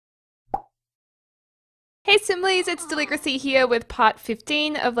Hey Simlies, it's Deligracy here with part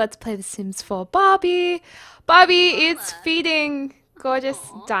 15 of Let's Play The Sims 4 Barbie. Barbie is feeding gorgeous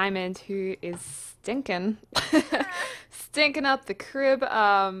Diamond, who is stinking. Stinking up the crib.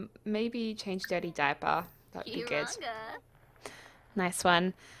 Maybe change dirty diaper. That'd be good. Nice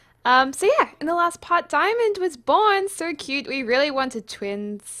one. So yeah, in the last part, Diamond was born. So cute. We really wanted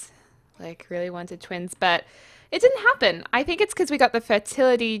twins. Like, really wanted twins, but it didn't happen. I think it's because we got the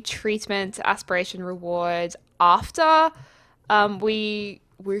fertility treatment aspiration reward after we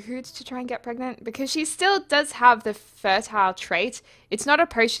woohooed to try and get pregnant, because she still does have the fertile trait. It's not a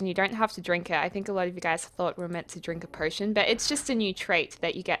potion. You don't have to drink it. I think a lot of you guys thought we were meant to drink a potion, but it's just a new trait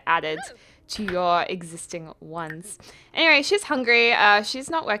that you get added to your existing ones. Anyway, she's hungry. She's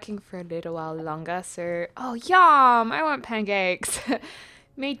not working for a little while longer, so... Oh, yum! I want pancakes.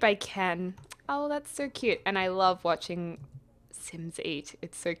 Made by Ken. Oh, that's so cute. And I love watching Sims eat.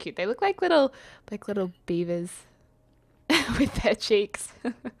 It's so cute. They look like little beavers with their cheeks.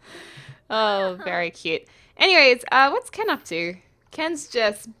 Oh, very cute. Anyways, what's Ken up to? Ken's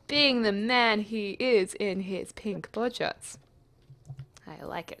just being the man he is in his pink board shorts. I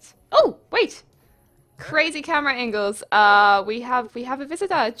like it. Oh, wait. Crazy camera angles. We have a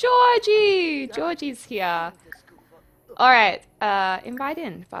visitor. Georgie! Georgie's here. Alright, invite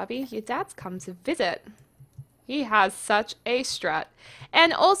in, Barbie. Your dad's come to visit. He has such a strut.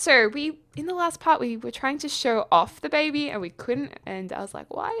 And also, in the last part, we were trying to show off the baby and we couldn't. And I was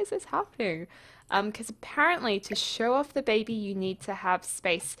like, why is this happening? Because apparently to show off the baby, you need to have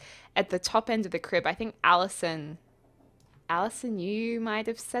space at the top end of the crib. I think Allison, you might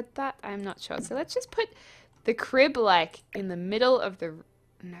have said that. I'm not sure. So let's just put the crib like in the middle of the...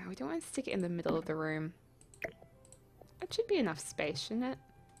 No, we don't want to stick it in the middle of the room. That should be enough space, shouldn't it?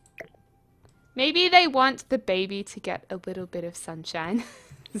 Maybe they want the baby to get a little bit of sunshine.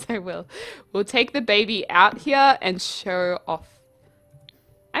 So we'll take the baby out here and show off.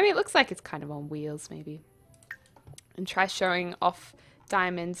 I mean, it looks like it's kind of on wheels, maybe. And try showing off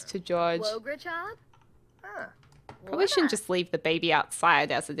Diamonds to George. Probably shouldn't just leave the baby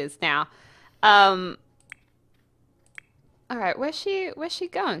outside as it is now. Alright, where's she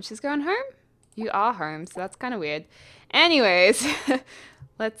going? She's going home? You are home, so that's kind of weird. Anyways,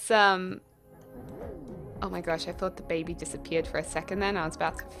 let's, oh my gosh, I thought the baby disappeared for a second then. I was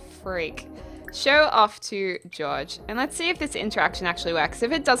about to freak. Show off to George. And let's see if this interaction actually works.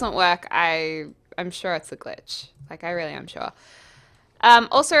 If it doesn't work, I'm sure it's a glitch. Like, I really am sure.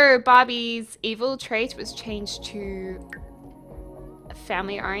 Also, Barbie's evil trait was changed to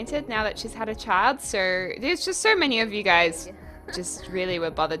family-oriented now that she's had a child. So there's just so many of you guys just really were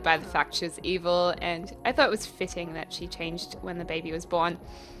bothered by the fact she was evil, and I thought it was fitting that she changed when the baby was born.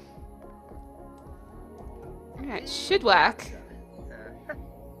 Alright, should work.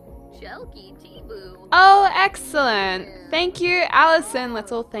 Oh, excellent. Thank you, Allison.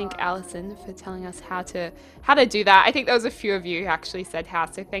 Let's all thank Allison for telling us how to do that. I think there was a few of you who actually said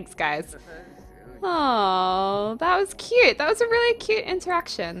how, so thanks, guys. Oh, that was cute. That was a really cute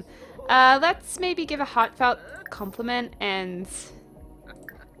interaction. Let's maybe give a heartfelt compliment and...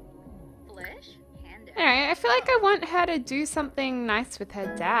 Alright, I feel like I want her to do something nice with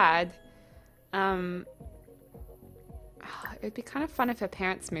her dad. It'd be kind of fun if her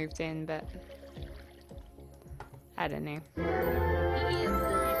parents moved in, but... I don't know.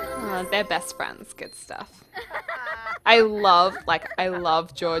 Oh, they're best friends. Good stuff. I love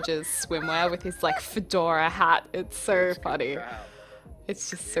George's swimwear with his, like, fedora hat. It's so funny. It's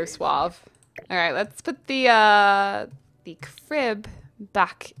just so suave. Alright, let's put the crib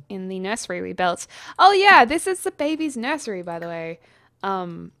back in the nursery we built. Oh yeah, this is the baby's nursery, by the way.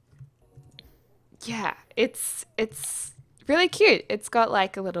 Yeah, it's really cute. It's got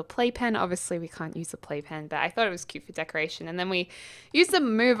like a little playpen. Obviously we can't use a playpen, but I thought it was cute for decoration. And then we used the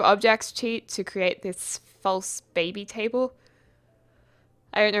move objects cheat to create this false baby table.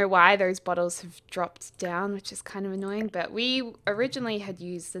 I don't know why those bottles have dropped down, which is kind of annoying, but we originally had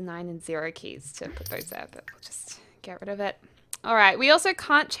used the 9 and 0 keys to put those there, but we'll just get rid of it. Alright, we also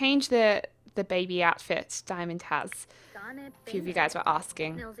can't change the baby outfit Diamond has. A few of you guys were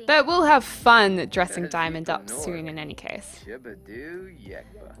asking. But we'll have fun dressing Diamond up soon in any case.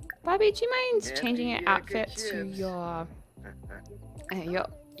 Barbie, do you mind changing your outfit to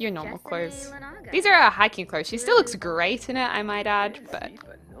your normal clothes? These are her hiking clothes. She still looks great in it, I might add, but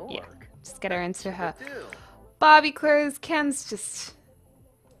yeah, just get her into her Barbie clothes. Ken's just...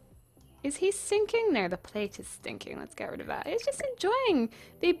 Is he stinking? No, the plate is stinking. Let's get rid of that. He's just enjoying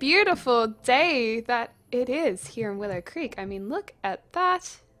the beautiful day that it is here in Willow Creek. I mean, look at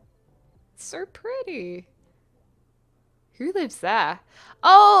that. It's so pretty. Who lives there?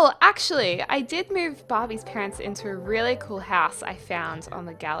 Oh, actually, I did move Barbie's parents into a really cool house I found on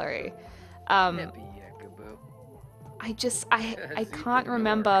the gallery. Um, I can't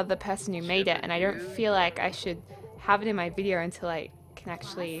remember the person who made it, and I don't feel like I should have it in my video until I can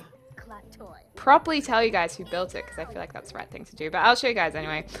actually properly tell you guys who built it, because I feel like that's the right thing to do, but I'll show you guys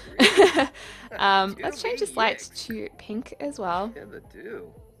anyway. Let's change this light to pink as well.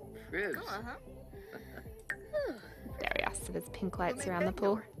 There we are, so there's pink lights around the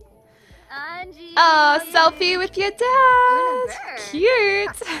pool. Oh, selfie with your dad!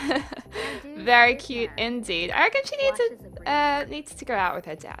 Cute! Very cute indeed. I reckon she needs to go out with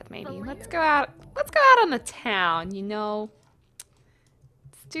her dad, maybe. Let's go out on the town, you know?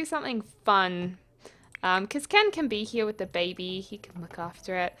 Let's do something fun. Because Ken can be here with the baby, he can look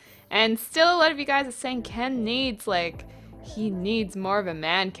after it. And still a lot of you guys are saying Ken needs, like, he needs more of a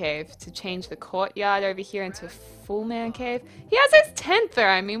man cave to change the courtyard over here into a full man cave. He has his tent though.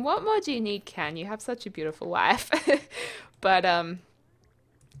 I mean, what more do you need, Ken? You have such a beautiful wife. But,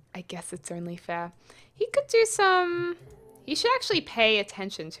 I guess it's only fair. He could do some... He should actually pay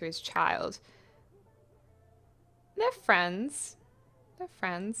attention to his child. They're friends. They're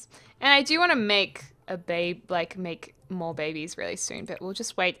friends. And I do want to make a make more babies really soon, but we'll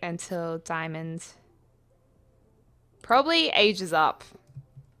just wait until Diamond probably ages up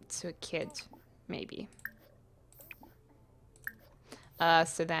to a kid, maybe.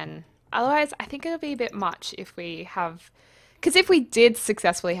 So then, otherwise, I think it'll be a bit much if we have, because if we did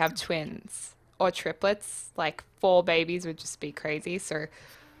successfully have twins or triplets, like 4 babies would just be crazy. So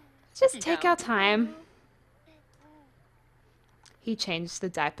just take our time. He changed the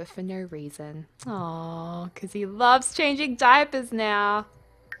diaper for no reason. Aww, because he loves changing diapers now.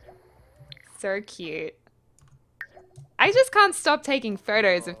 So cute. I just can't stop taking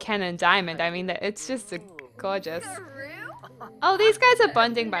photos of Ken and Diamond. I mean, it's just gorgeous. Oh, these guys are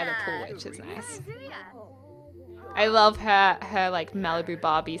bonding by the pool, which is nice. I love her like Malibu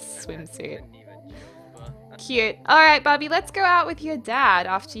Barbie swimsuit. Cute. All right, Barbie, let's go out with your dad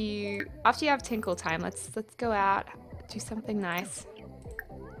after you have tinkle time. Let's go out, do something nice.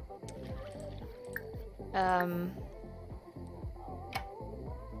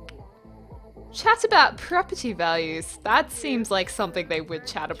 Chat about property values. That seems like something they would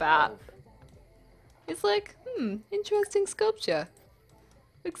chat about. It's like, interesting sculpture.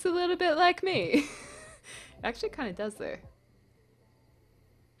 Looks a little bit like me. Actually kind of does though.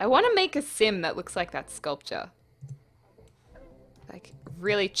 I want to make a sim that looks like that sculpture. Like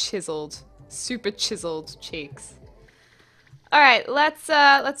really chiseled, super chiseled cheeks. Alright, let's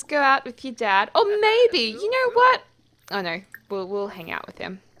go out with your dad. Or maybe, you know what? Oh no, we'll hang out with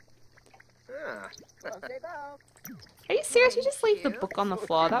him. Are you serious? You just leave the book on the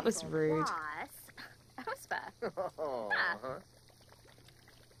floor? That was rude.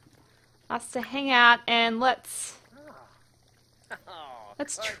 Us to hang out and let's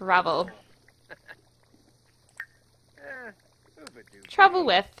travel. Travel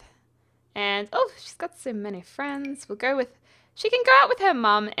with. And oh, she's got so many friends. We'll go with. She can go out with her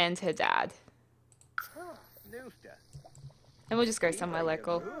mum and her dad. And we'll just go somewhere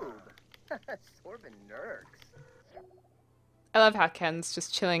local. I love how Ken's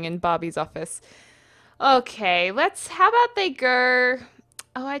just chilling in Barbie's office. Okay, how about they go...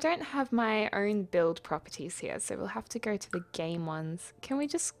 Oh, I don't have my own build properties here, so we'll have to go to the game ones.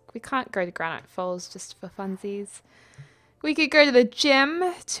 We can't go to Granite Falls just for funsies. We could go to the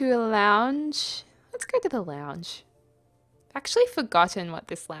gym, to a lounge. Let's go to the lounge. I've actually forgotten what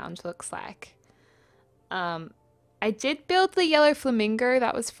this lounge looks like. I did build the yellow flamingo,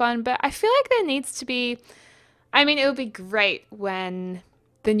 that was fun, but I feel like there needs to be... I mean, it would be great when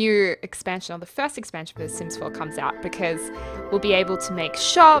the new expansion, or the first expansion for The Sims 4 comes out, because we'll be able to make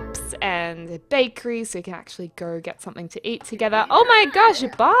shops and a bakery, so we can actually go get something to eat together. Oh my gosh,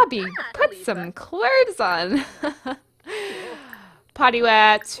 Barbie, put some clothes on. Party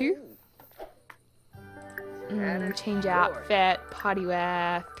wear 2. Change outfit, party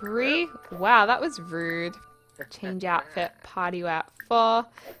wear 3. Wow, that was rude. Change outfit, party wear 4.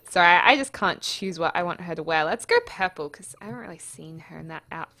 Sorry, I just can't choose what I want her to wear. Let's go purple, because I haven't really seen her in that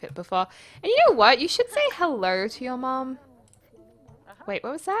outfit before. And you know what? You should say hello to your mom. Wait,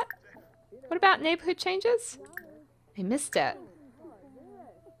 what was that? What about neighborhood changes? I missed it.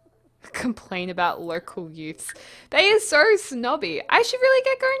 Complain about local youths. They are so snobby. I should really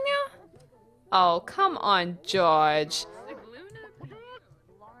get going now? Oh, come on, George.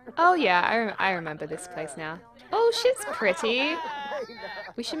 Oh yeah, I remember this place now. Oh, she's pretty.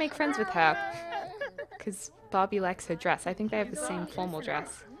 We should make friends with her. Because Barbie likes her dress. I think they have the same formal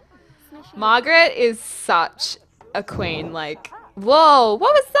dress. Margaret is such a queen. Like, whoa,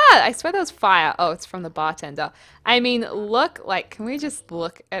 what was that? I swear that was fire. Oh, it's from the bartender. I mean, look, like, can we just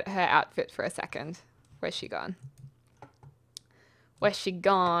look at her outfit for a second? Where's she gone? Where's she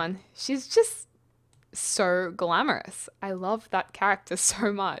gone? She's just so glamorous. I love that character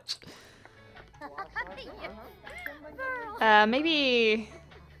so much. Maybe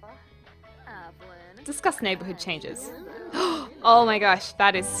discuss neighborhood changes. Oh my gosh,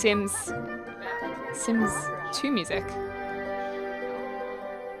 that is Sims 2 music.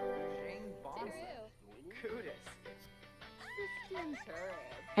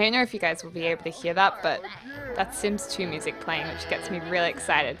 I don't know if you guys will be able to hear that, but that's Sims 2 music playing, which gets me really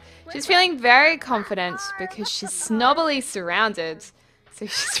excited. She's feeling very confident because she's snobbily surrounded, so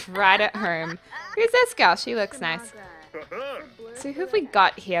she's right at home. Who's this girl? She looks nice. So who have we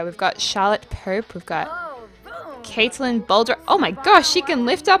got here? We've got Charlotte Pope, we've got Caitlin Boulder. Oh my gosh, she can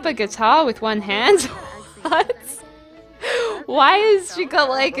lift up a guitar with one hand. What? Why has she got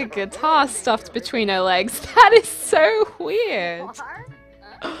like a guitar stuffed between her legs? That is so weird.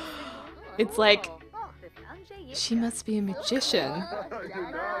 It's like, she must be a magician.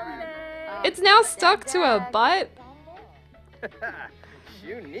 It's now stuck to her butt.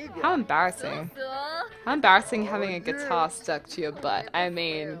 How embarrassing. How embarrassing having a guitar stuck to your butt. I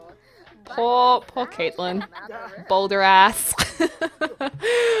mean, poor Caitlin. Boulder ass.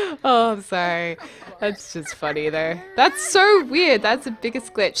 Oh, I'm sorry. That's just funny though. That's so weird. That's the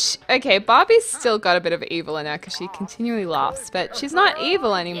biggest glitch. Okay, Barbie's still got a bit of evil in her because she continually laughs, but she's not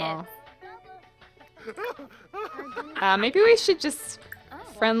evil anymore. Maybe we should just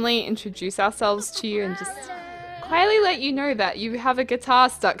friendly introduce ourselves to you and just quietly let you know that you have a guitar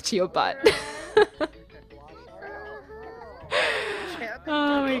stuck to your butt.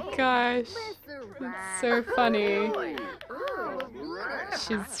 Oh my gosh. It's so funny.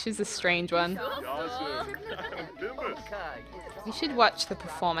 She's a strange one. We should watch the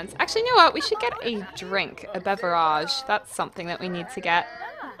performance. Actually, you know what? We should get a drink, a beverage. That's something that we need to get.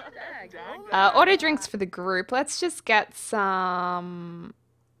 Order drinks for the group. Let's just get some...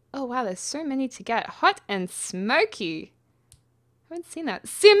 Oh wow, there's so many to get. Hot and smoky. I haven't seen that.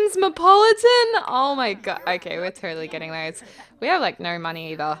 Simsmopolitan? Oh my god. Okay, we're totally getting those. We have like no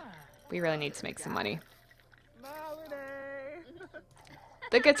money either. We really need to make some money.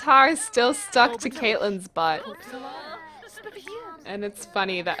 The guitar is still stuck to Caitlin's butt. And it's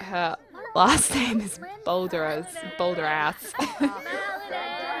funny that her last name is Boulder ass.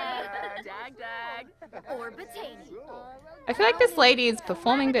 I feel like this lady is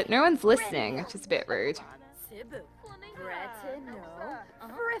performing but no one's listening, which is a bit rude.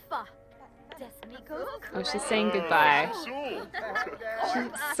 Oh, she's saying goodbye.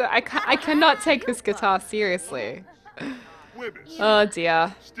 So I cannot take this guitar seriously. Oh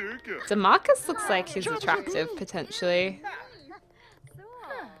dear. DeMarcus looks like he's attractive, potentially.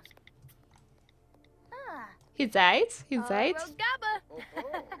 He's 8. He's 8.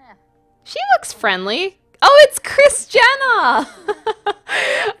 She looks friendly. Oh, it's Kris Jenner!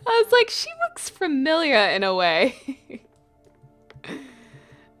 I was like, she looks familiar in a way.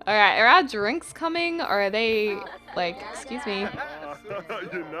 Alright, are our drinks coming? Or are they, like, excuse me. I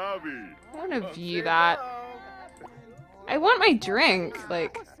want to view that. I want my drink,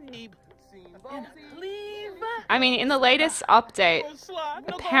 like... I mean, in the latest update,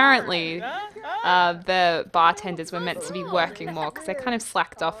 apparently the bartenders were meant to be working more because they kind of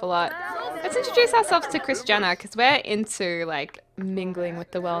slacked off a lot. Let's introduce ourselves to Kris Jenner because we're into, like, mingling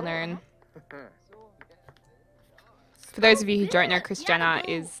with the well-known. For those of you who don't know, Kris Jenner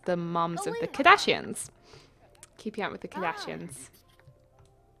is the mums of the Kardashians. Keeping up with the Kardashians.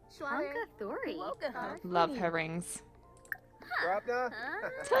 Love her rings.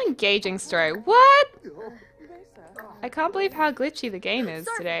 It's an engaging story. What? I can't believe how glitchy the game is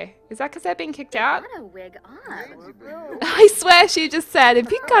today. Is that because they're being kicked out? I swear she just said, have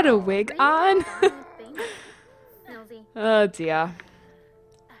you got a wig on? Oh dear.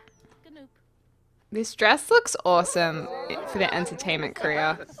 This dress looks awesome for the entertainment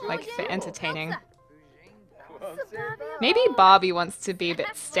career. Like, for entertaining. Maybe Barbie wants to be a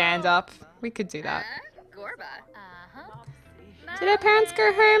bit stand-up. We could do that. Did our parents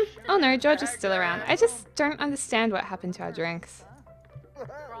go home? Oh no, George is still around. I just don't understand what happened to our drinks.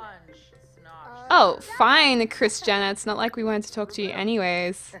 Oh, fine, Kris Jenner. It's not like we wanted to talk to you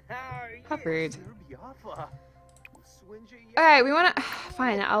anyways. How rude. Alright, we wanna...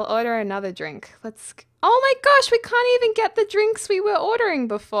 Fine, I'll order another drink. Let's... Oh my gosh, we can't even get the drinks we were ordering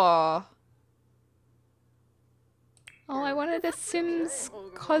before. Oh, I wanted a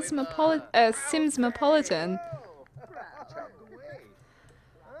Simsmopolitan.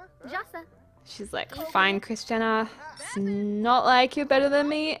 She's like, fine, Christiana. It's not like you're better than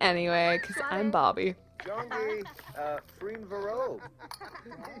me anyway, because I'm Barbie.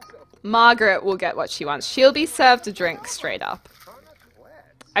 Margaret will get what she wants. She'll be served a drink straight up.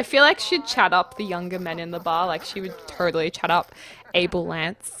 I feel like she'd chat up the younger men in the bar. Like, she would totally chat up Abel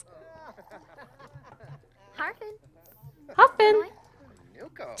Lance. Huffin.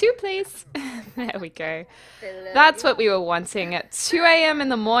 2, please. There we go. That's what we were wanting at 2 a.m. in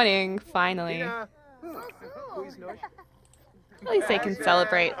the morning, finally. At least they can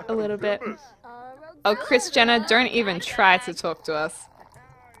celebrate a little bit. Oh, Kris Jenner, don't even try to talk to us.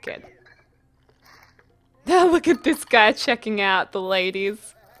 Good. Now look at this guy checking out the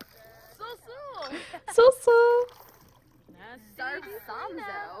ladies. So.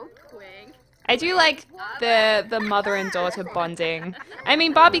 I do like the mother and daughter bonding. I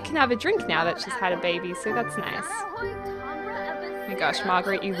mean, Barbie can have a drink now that she's had a baby, so that's nice. Oh my gosh,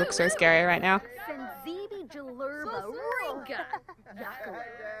 Margaret, you look so scary right now.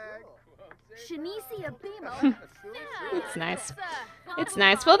 It's nice. It's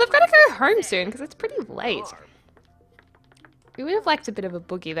nice. Well, they've got to go home soon because it's pretty late. We would have liked a bit of a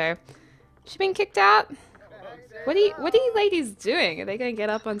boogie though. She been kicked out? What are you ladies doing? Are they going to get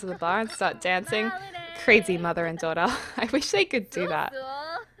up onto the bar and start dancing? Crazy mother and daughter. I wish they could do that.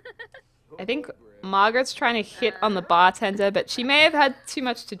 I think Margaret's trying to hit on the bartender, but she may have had too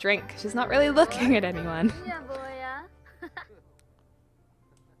much to drink. She's not really looking at anyone.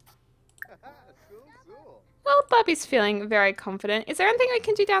 Well, Barbie's feeling very confident. Is there anything we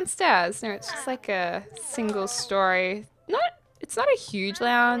can do downstairs? No, it's just like a single story. It's not a huge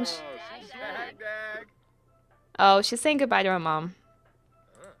lounge. Oh, she's saying goodbye to her mom.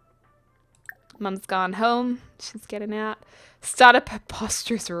 Mum's gone home. She's getting out. Start a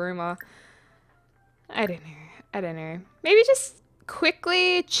preposterous rumor. I don't know. Maybe just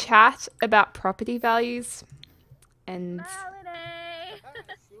quickly chat about property values. And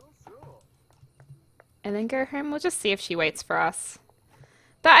then go home. We'll just see if she waits for us.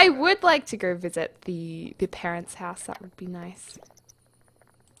 But I would like to go visit the parents' house. That would be nice.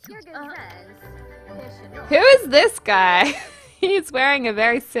 Who is this guy? He's wearing a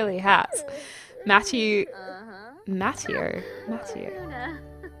very silly hat. Matthew.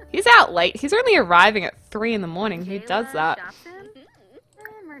 He's out late. He's only arriving at 3 in the morning. Who does that?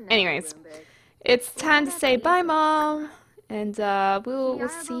 Anyways, it's time to say bye, Mom. And we'll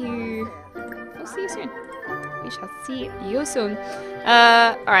see you. We'll see you soon. We shall see you soon.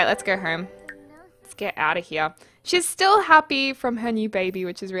 Alright, let's go home. Let's get out of here. She's still happy from her new baby,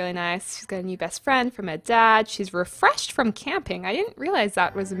 which is really nice. She's got a new best friend from her dad. She's refreshed from camping. I didn't realize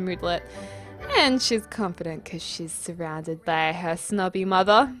that was a moodlet. And she's confident because she's surrounded by her snobby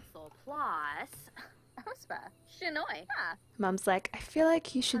mother. Mum's like, I feel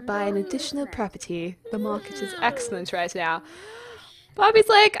like you should buy an additional property. The market is excellent right now. Barbie's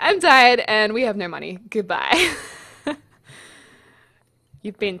like, I'm tired and we have no money. Goodbye.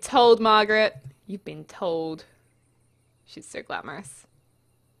 You've been told, Margaret. You've been told. She's so glamorous.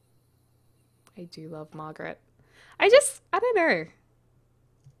 I do love Margaret. I don't know.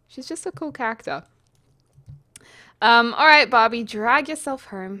 She's just a cool character. Alright, Barbie, drag yourself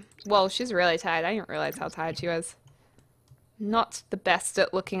home. Well, she's really tired. I didn't realize how tired she was. Not the best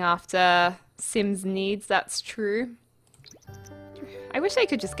at looking after Sim's needs, that's true. I wish I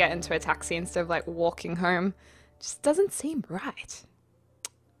could just get into a taxi instead of like walking home. Just doesn't seem right.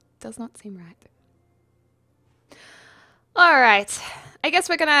 Does not seem right. Alright, I guess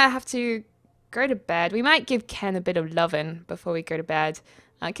we're gonna have to go to bed. We might give Ken a bit of lovin' before we go to bed.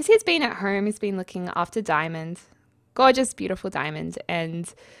 Because he's been at home, he's been looking after Diamond. Gorgeous, beautiful Diamond.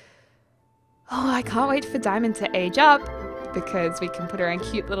 And, oh, I can't wait for Diamond to age up. Because we can put her in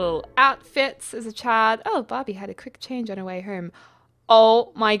cute little outfits as a child. Oh, Barbie had a quick change on her way home.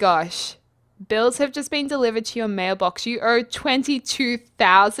 Oh my gosh. Bills have just been delivered to your mailbox. You owe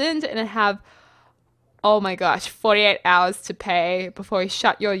 $22,000 and have, oh my gosh, 48 hours to pay before we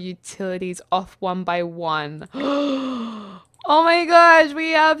shut your utilities off one by one. Oh my gosh,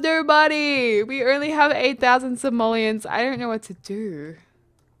 we have no money. We only have 8,000 simoleons. I don't know what to do.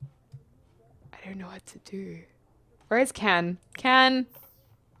 Where's Ken? Ken,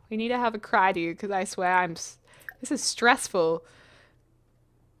 we need to have a cry to you because I swear this is stressful.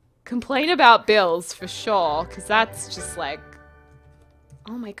 Complain about bills for sure because that's just like,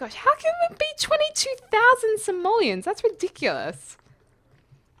 oh my gosh, how can it be 22,000 simoleons? That's ridiculous.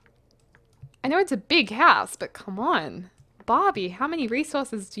 I know it's a big house, but come on. Barbie, how many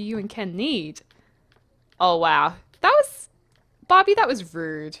resources do you and Ken need? Oh wow, Barbie, that was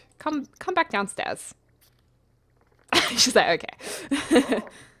rude. Come back downstairs. She's like, okay.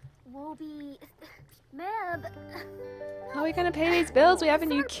 How are we gonna pay these bills? We have a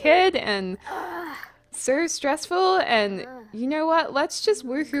new kid and so stressful, and you know what? Let's just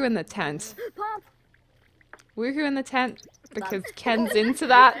woohoo in the tent. Woohoo in the tent because Ken's into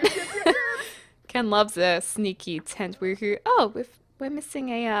that. Ken loves a sneaky tent woohoo. Oh, we're missing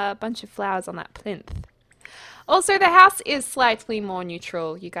a bunch of flowers on that plinth. Also, the house is slightly more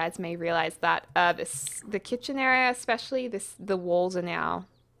neutral. You guys may realize that the kitchen area, especially the walls are now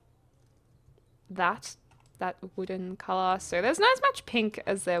that wooden color. So there's not as much pink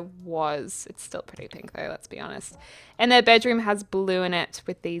as there was. It's still pretty pink though, let's be honest. And their bedroom has blue in it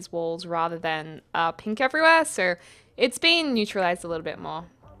with these walls rather than pink everywhere. So it's been neutralized a little bit more.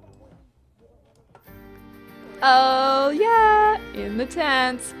 Oh yeah, in the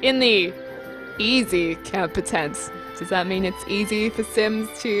tent. In the easy camper tent. Does that mean it's easy for Sims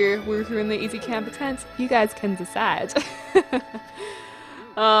to woohoo in the easy camper tent? You guys can decide.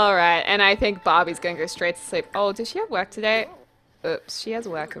 Alright, and I think Barbie's gonna go straight to sleep. Oh, does she have work today? Oops, she has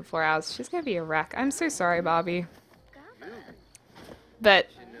work in 4 hours. She's gonna be a wreck. I'm so sorry, Barbie. But,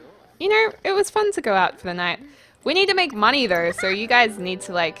 you know, it was fun to go out for the night. We need to make money though, so you guys need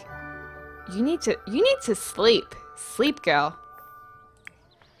to like... You need to sleep. Sleep, girl.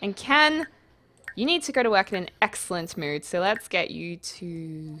 And Ken, you need to go to work in an excellent mood, so let's get you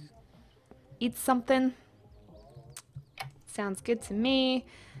to eat something. Sounds good to me.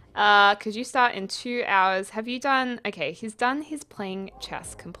 Could you start in 2 hours? Have you done... Okay, he's done his playing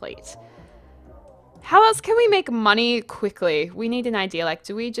chess complete. How else can we make money quickly? We need an idea. Like,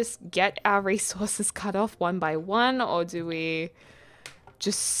 do we just get our resources cut off one by one? Or do we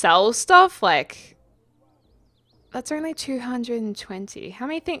just sell stuff? Like, that's only 220. How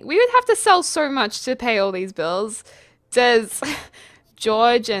many things? We would have to sell so much to pay all these bills. Does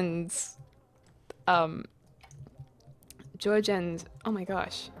George and... oh my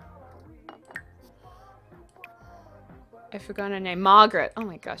gosh, I forgot her name. Margaret. Oh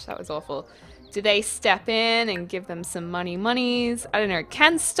my gosh, that was awful. Do they step in and give them some monies? I don't know.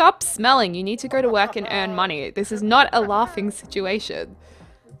 Ken, stop smelling. You need to go to work and earn money. This is not a laughing situation.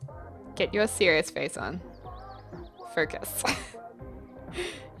 Get your serious face on. Focus.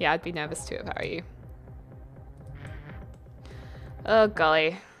 Yeah, I'd be nervous too if I were you. Oh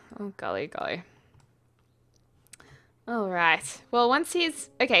golly. Oh golly golly. Alright, well once he's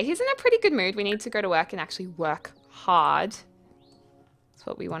in a pretty good mood. We need to go to work and actually work hard. That's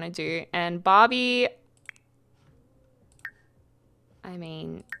what we want to do. And Barbie, I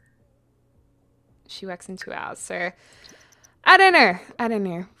mean, she works in 2 hours, so I don't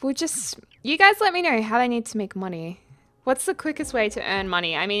know. We'll just, you guys let me know how they need to make money. What's the quickest way to earn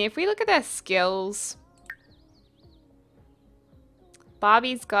money? I mean, if we look at their skills,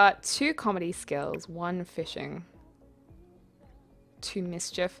 Barbie's got 2 comedy skills, 1 fishing, 2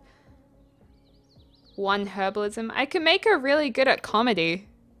 mischief, 1 herbalism. I could make her really good at comedy.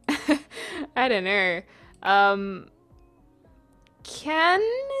 I don't know. Ken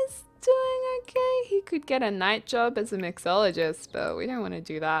is doing okay. He could get a night job as a mixologist, but we don't want to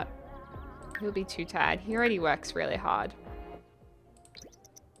do that. He'll be too tired. He already works really hard.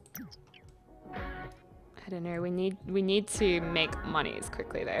 I don't know. We need to make money as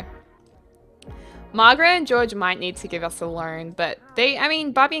quickly though. Margaret and George might need to give us a loan, but I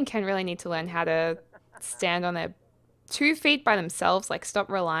mean, Barbie and Ken really need to learn how to stand on their 2 feet by themselves, like stop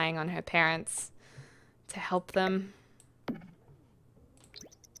relying on her parents to help them.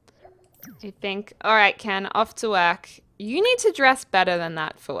 I think. Alright, Ken, off to work. You need to dress better than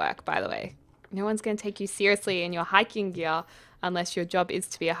that for work, by the way. No one's going to take you seriously in your hiking gear unless your job is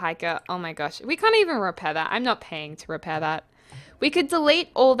to be a hiker. Oh my gosh. We can't even repair that. I'm not paying to repair that. We could delete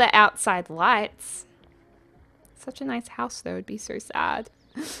all the outside lights. Such a nice house, though. It'd be so sad.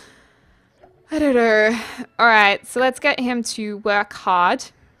 I don't know. Alright, so let's get him to work hard.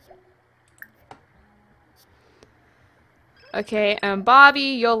 Okay, Barbie,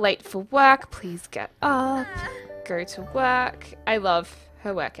 you're late for work. Please get up. Go to work. I love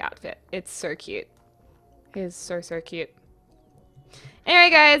her work outfit. It's so cute. It is so, so cute.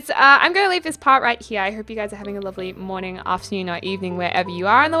 Anyway, guys, I'm going to leave this part right here. I hope you guys are having a lovely morning, afternoon, or evening wherever you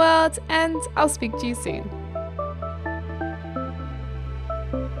are in the world, and I'll speak to you soon.